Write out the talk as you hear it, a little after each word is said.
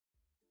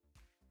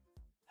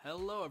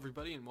Hello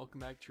everybody and welcome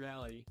back to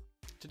reality.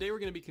 Today we're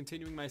going to be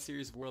continuing my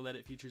series of world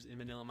edit features in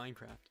vanilla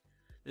Minecraft.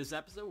 This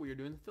episode we are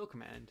doing the fill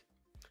command.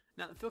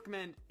 Now the fill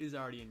command is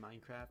already in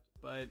Minecraft,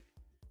 but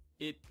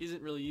it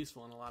isn't really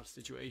useful in a lot of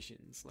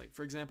situations. Like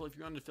for example, if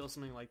you wanted to fill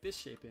something like this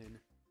shape in,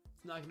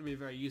 it's not going to be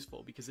very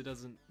useful because it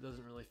doesn't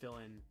really fill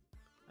in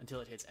until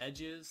it hits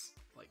edges,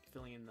 like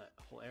filling in the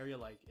whole area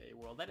like a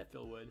world edit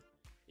fill would.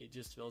 It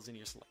just fills in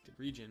your selected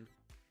region.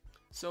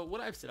 So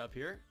what I've set up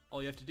here,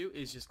 all you have to do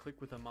is just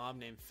click with a mob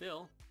named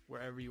fill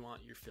wherever you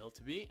want your fill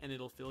to be, and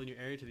it'll fill in your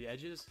area to the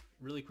edges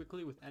really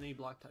quickly with any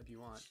block type you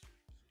want.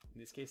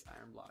 In this case,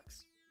 iron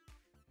blocks.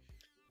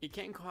 It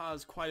can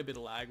cause quite a bit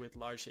of lag with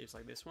large shapes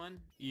like this one,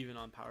 even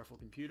on powerful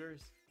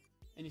computers.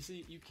 And you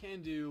see, you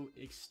can do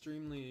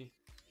extremely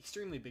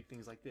big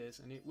things like this,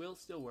 and it will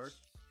still work.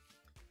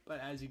 But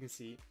as you can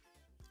see,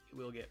 it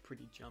will get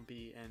pretty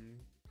jumpy and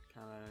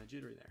kind of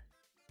jittery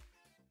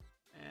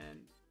there.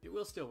 And it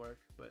will still work,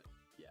 but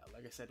yeah,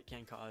 like I said, it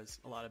can cause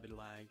a lot of bit of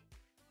lag.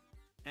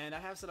 And I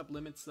have set up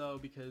limits though,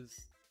 because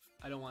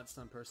I don't want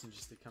some person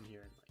just to come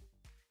here and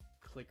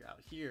like click out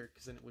here,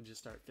 because then it would just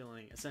start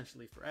filling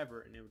essentially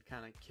forever and it would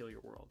kind of kill your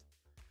world.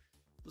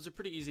 Those are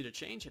pretty easy to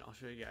change, and I'll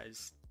show you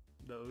guys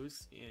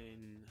those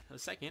in a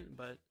second,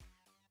 but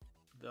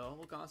the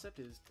whole concept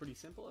is pretty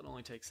simple. It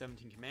only takes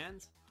 17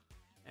 commands,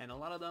 and a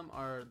lot of them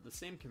are the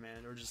same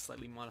command or just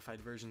slightly modified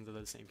versions of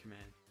the same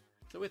command.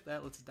 So with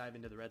that, let's dive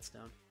into the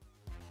redstone.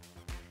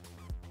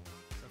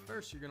 So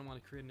first, you're going to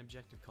want to create an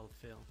objective called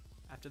fill.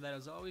 After that,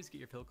 as always, get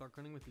your fill clock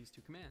running with these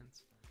two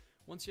commands.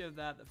 Once you have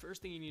that, the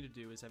first thing you need to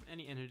do is have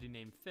any entity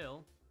named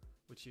fill,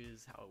 which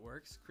is how it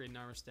works. Create an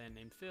armor stand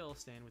named fill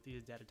stand with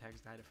these data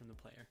tags hide it from the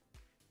player.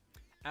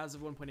 As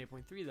of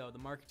 1.8.3 though, the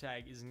marker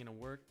tag isn't going to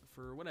work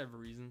for whatever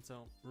reason,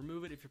 so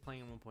remove it if you're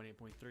playing on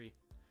 1.8.3.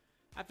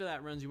 After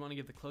that runs, you want to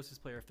give the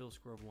closest player a fill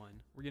score of 1.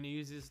 We're going to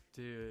use this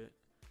to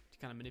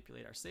kind of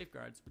manipulate our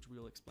safeguards, which we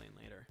will explain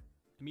later.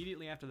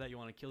 Immediately after that, you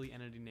want to kill the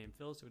entity named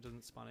fill so it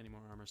doesn't spawn any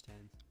more armor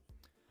stands.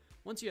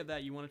 Once you have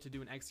that, you want it to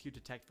do an execute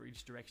detect for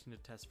each direction to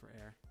test for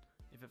air.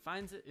 If it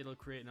finds it, it'll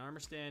create an armor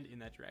stand in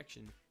that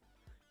direction.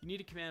 You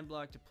need a command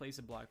block to place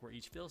a block where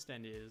each fill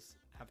stand is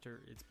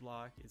after its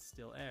block is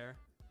still air,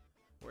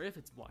 or if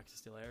its block is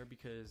still air,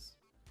 because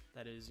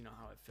that is,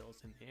 how it fills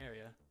in the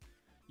area.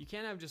 You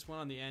can have just one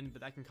on the end,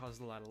 but that can cause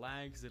a lot of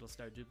lag because it'll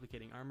start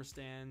duplicating armor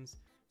stands,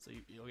 so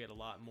you'll get a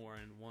lot more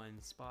in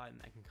one spot,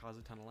 and that can cause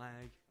a ton of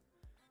lag.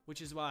 Which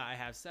is why I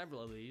have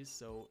several of these,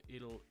 so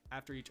it'll,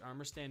 after each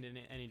armor stand in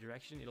any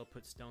direction, it'll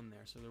put stone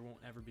there, so there won't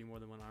ever be more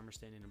than one armor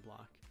stand in a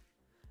block.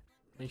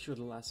 Make sure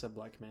the last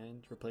subblock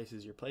command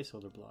replaces your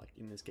placeholder block,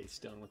 in this case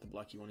stone, with the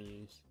block you want to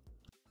use.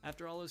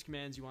 After all those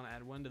commands, you want to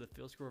add 1 to the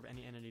fill score of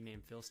any entity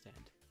named fill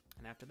stand.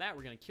 And after that,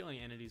 we're going to kill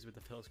any entities with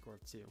a fill score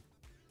of 2.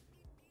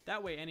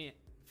 That way, any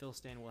fill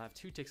stand will have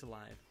 2 ticks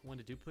alive, 1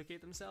 to duplicate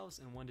themselves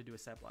and 1 to do a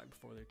set block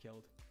before they're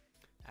killed.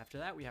 After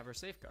that, we have our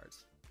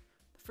safeguards.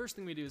 The first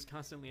thing we do is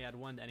constantly add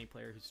 1 to any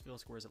player whose fill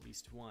score is at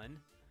least 1.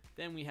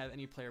 Then we have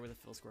any player with a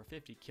fill score of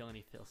 50 kill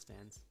any fill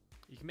stands.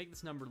 You can make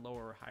this number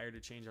lower or higher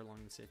to change how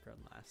long the safeguard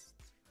lasts.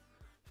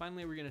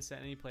 Finally, we're going to set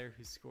any player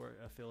whose score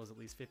of fill is at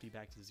least 50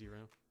 back to 0.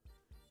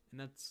 And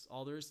that's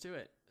all there is to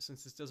it.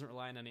 Since this doesn't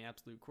rely on any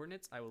absolute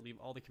coordinates, I will leave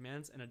all the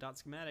commands and a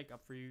 .schematic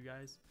up for you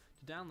guys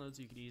to download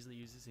so you can easily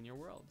use this in your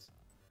worlds.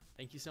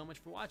 Thank you so much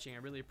for watching. I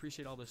really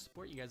appreciate all the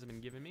support you guys have been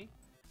giving me.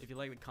 If you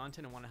like the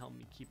content and want to help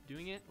me keep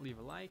doing it, leave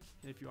a like.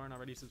 And if you aren't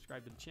already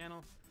subscribed to the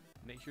channel,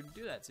 make sure to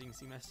do that so you can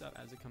see my stuff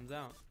as it comes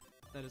out.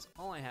 That is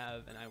all I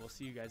have, and I will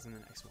see you guys in the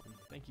next one.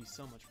 Thank you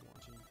so much for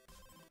watching.